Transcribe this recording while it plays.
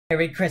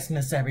Merry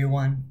Christmas,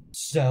 everyone.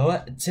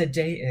 So,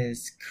 today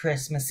is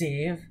Christmas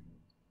Eve.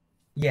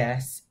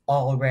 Yes,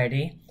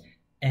 already.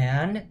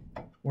 And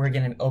we're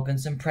gonna open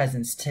some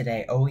presents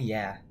today. Oh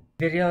yeah.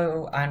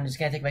 Video, I'm just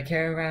gonna take my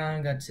camera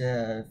around, go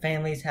to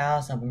family's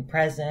house, open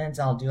presents,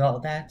 I'll do all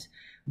that.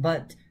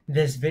 But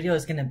this video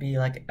is gonna be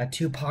like a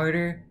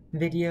two-parter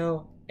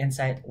video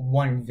inside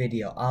one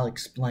video. I'll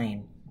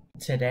explain.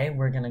 Today,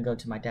 we're gonna go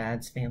to my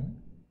dad's family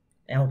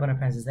and open our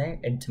presents there.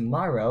 And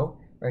tomorrow,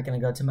 we're gonna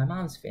go to my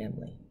mom's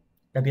family.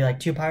 That'll be like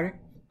two-parter,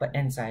 but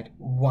inside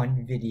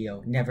one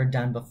video, never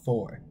done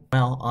before.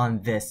 Well,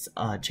 on this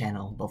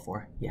channel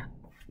before, yeah.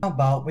 How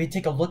about we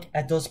take a look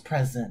at those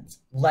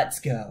presents?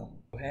 Let's go.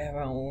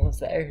 We're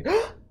almost there.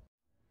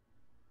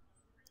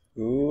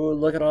 Ooh,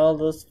 look at all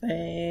those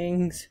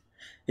things.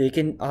 You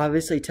can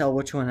obviously tell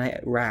which one I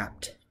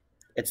wrapped.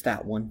 It's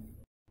that one.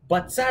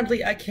 But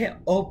sadly, I can't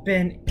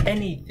open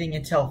anything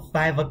until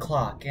 5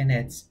 o'clock, and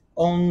it's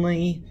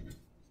only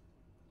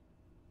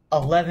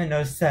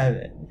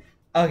 11:07.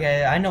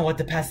 Okay, I know what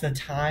to pass the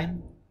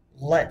time.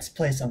 Let's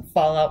play some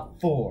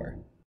Fallout 4.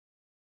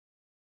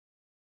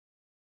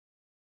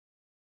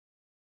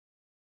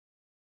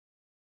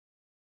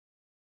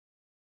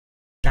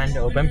 Time to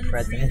open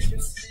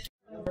presents.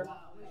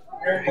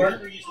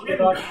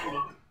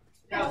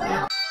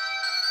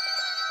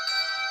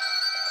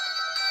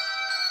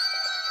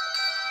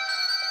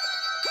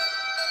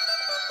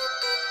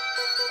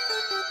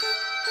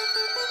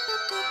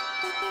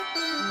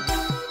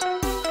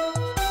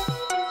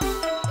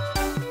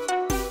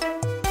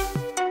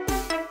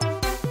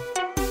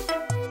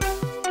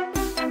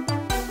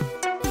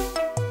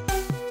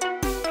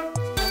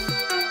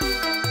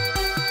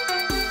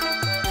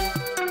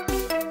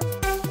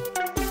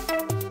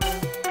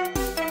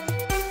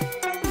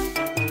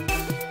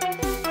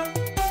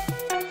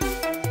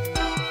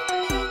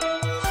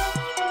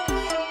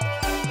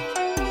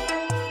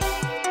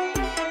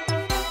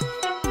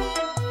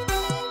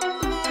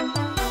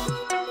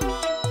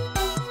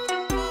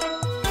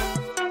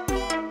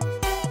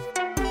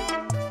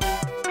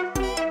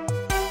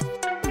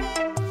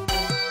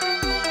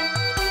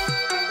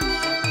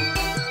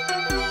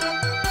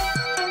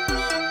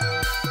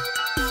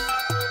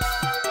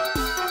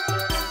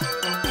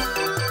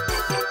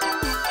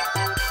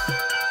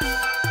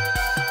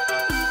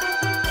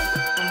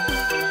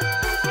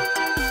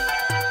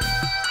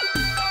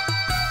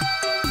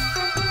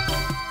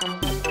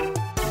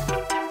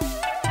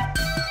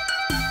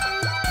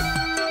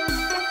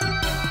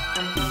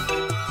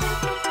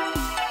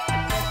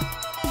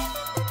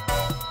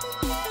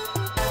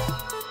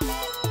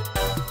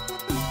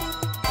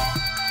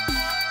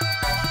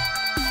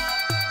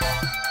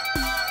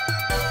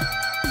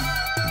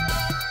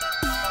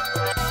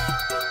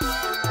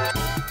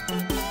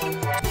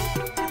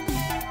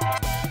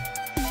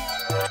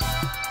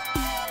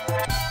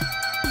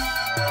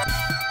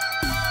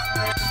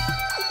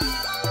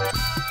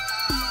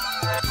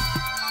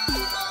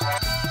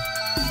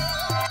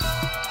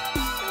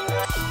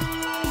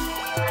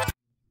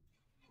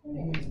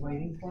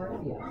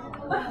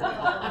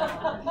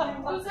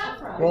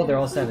 Well, they're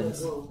all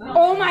 7s.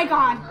 Oh my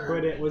god!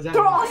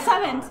 They're all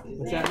 7s!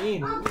 What's that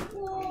mean?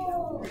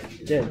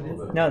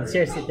 Dude, no,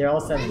 seriously, they're all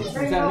 7s.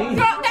 What does that mean?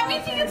 That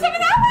means you get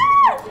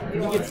 $7!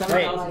 You get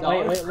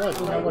 $7,000. Wait, look,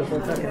 no, look,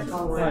 1 second.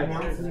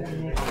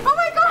 Oh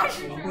my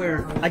gosh!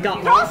 Where? I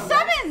got They're all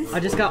 7s! I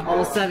just got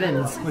all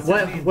 7s.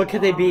 What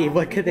could they be?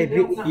 What could they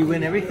be? You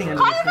win everything on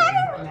Connor, this Connor!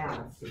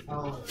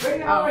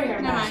 Oh,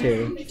 never mind.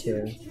 2.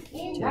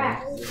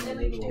 I've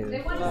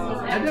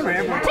never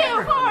ever.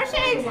 2, 4, 6,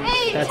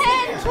 8,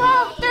 10,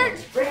 12,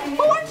 13,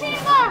 14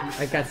 left!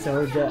 I got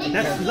so good.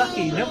 That's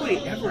lucky. Nobody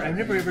ever. I've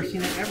never ever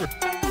seen that ever.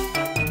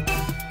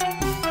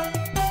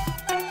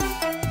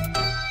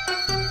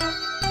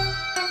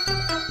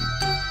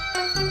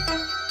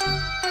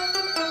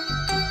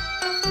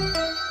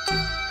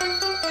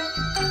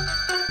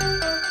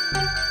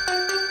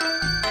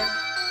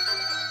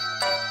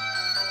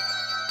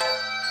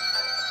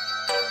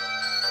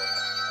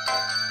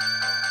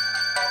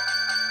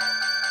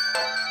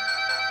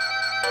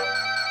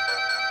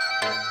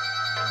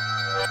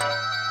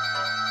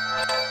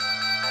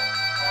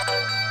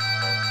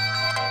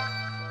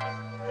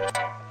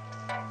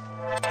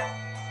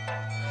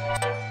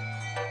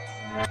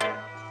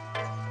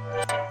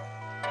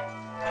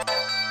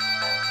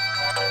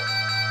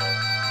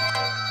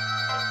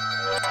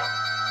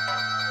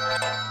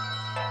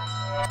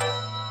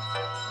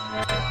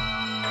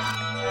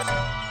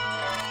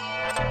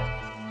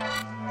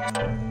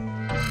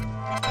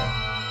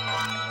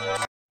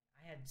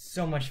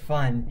 So much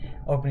fun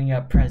opening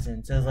up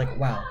presents. I was like,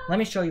 wow, let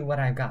me show you what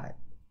I got.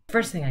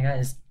 First thing I got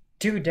is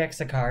 2 decks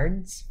of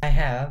cards. I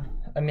have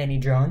a mini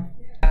drone.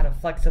 Got a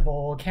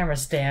flexible camera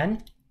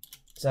stand,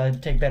 so I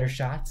take better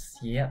shots.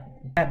 Yep.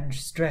 I have a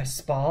stress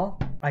ball.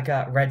 I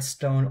got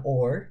redstone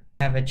ore.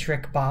 I have a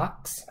trick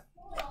box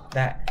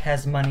that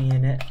has money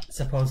in it,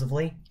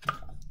 supposedly.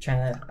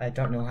 I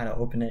don't know how to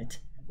open it.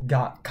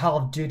 Got Call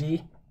of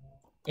Duty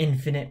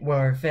Infinite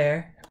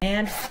Warfare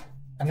and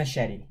a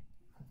machete.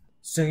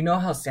 So you know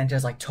how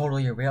Santa's like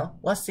totally real?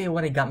 Let's see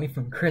what he got me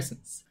from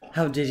Christmas.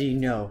 How did you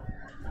know?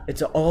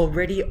 It's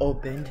already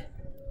opened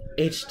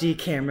HD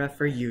camera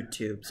for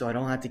YouTube, so I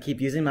don't have to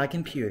keep using my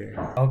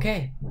computer.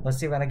 Okay, let's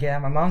see what I get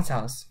at my mom's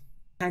house.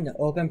 Time to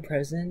open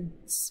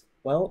presents,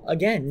 well,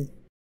 again.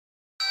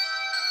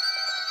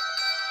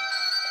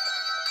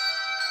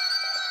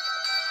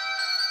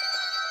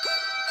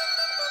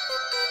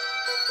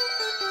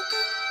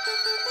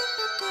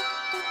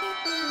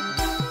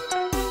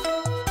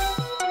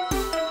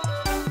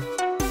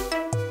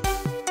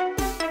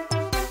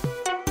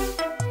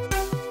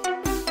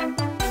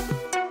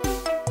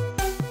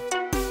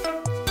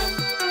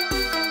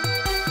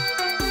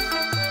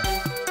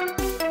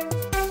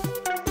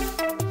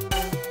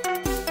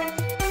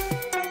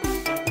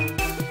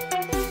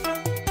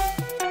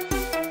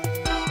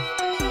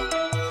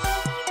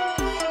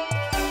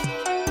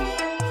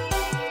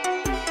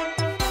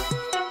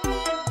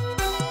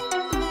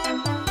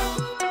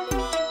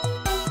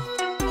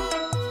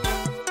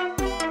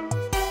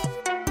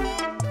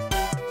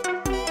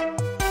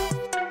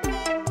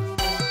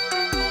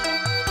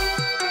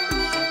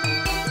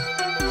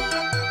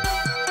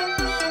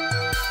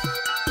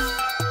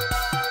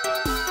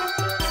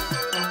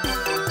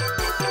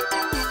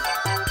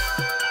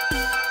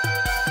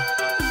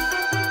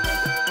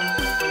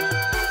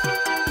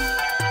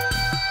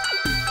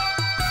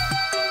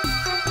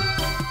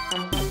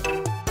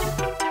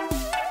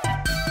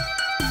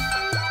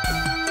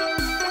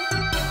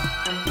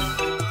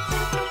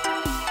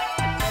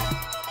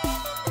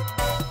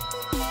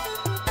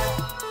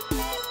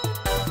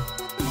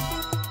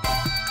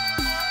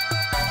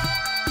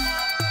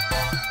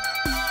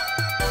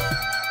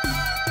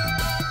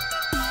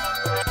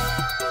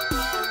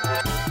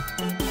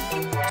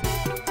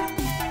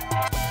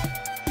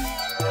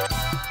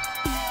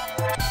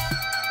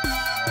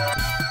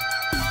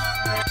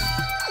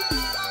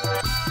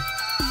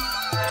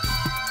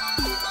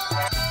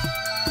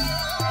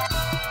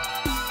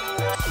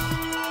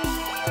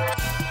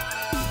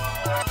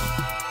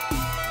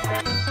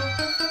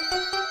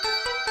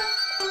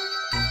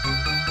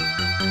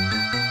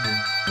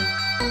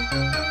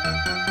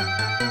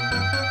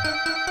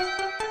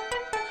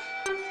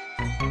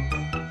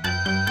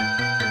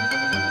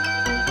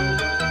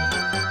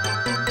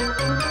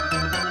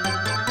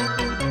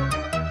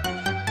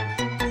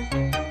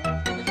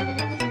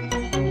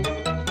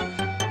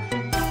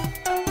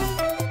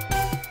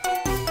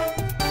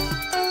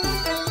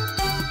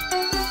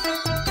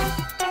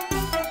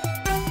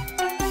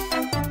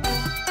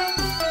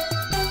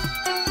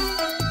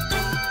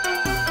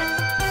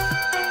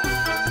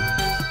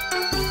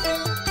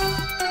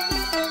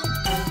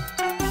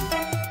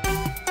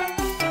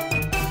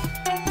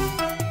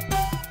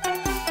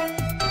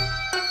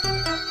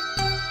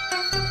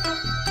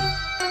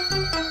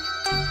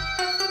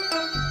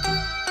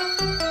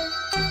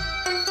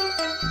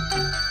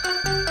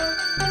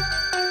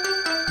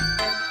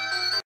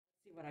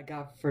 I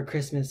got for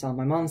Christmas on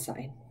my mom's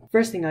side.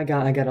 First thing I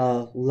got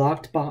a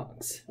locked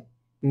box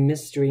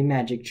mystery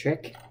magic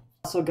trick.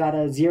 Also got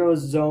a zero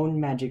zone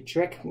magic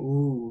trick.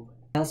 Ooh.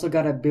 I also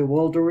got a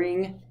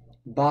bewildering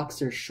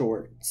boxer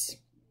shorts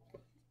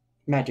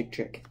magic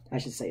trick. I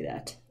should say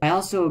that. I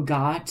also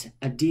got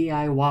a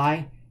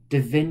DIY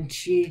Da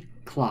Vinci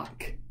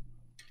clock.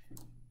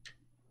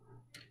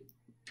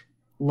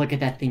 Look at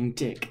that thing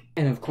tick.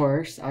 And of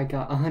course, I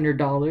got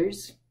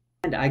 $100.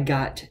 And I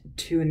got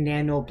 2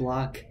 nano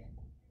block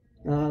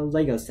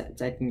Lego sets.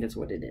 I think that's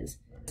what it is.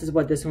 This is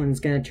what this one's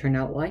gonna turn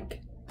out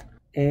like.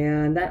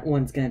 And that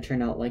one's gonna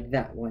turn out like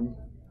that one.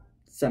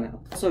 Somehow.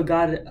 Also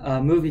got a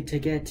movie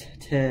ticket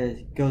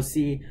to go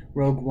see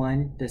Rogue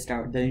One, the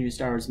new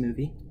Star Wars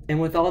movie.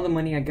 And with all the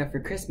money I got for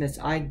Christmas,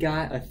 I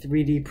got a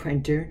 3D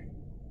printer,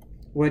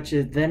 which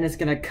is then it's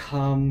gonna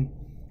come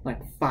like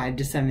 5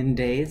 to 7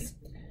 days.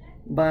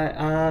 But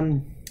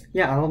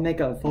yeah, I'll make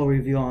a full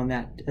review on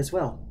that as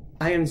well.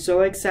 I am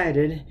so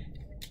excited.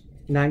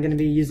 Now I'm gonna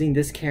be using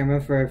this camera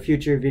for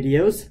future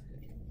videos.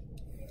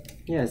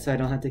 Yeah, so I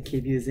don't have to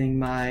keep using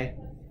my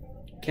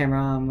camera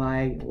on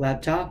my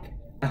laptop.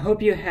 I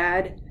hope you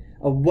had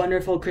a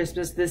wonderful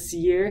Christmas this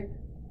year.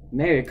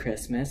 Merry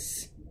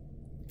Christmas.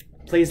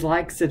 Please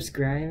like,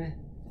 subscribe.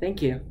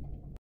 Thank you.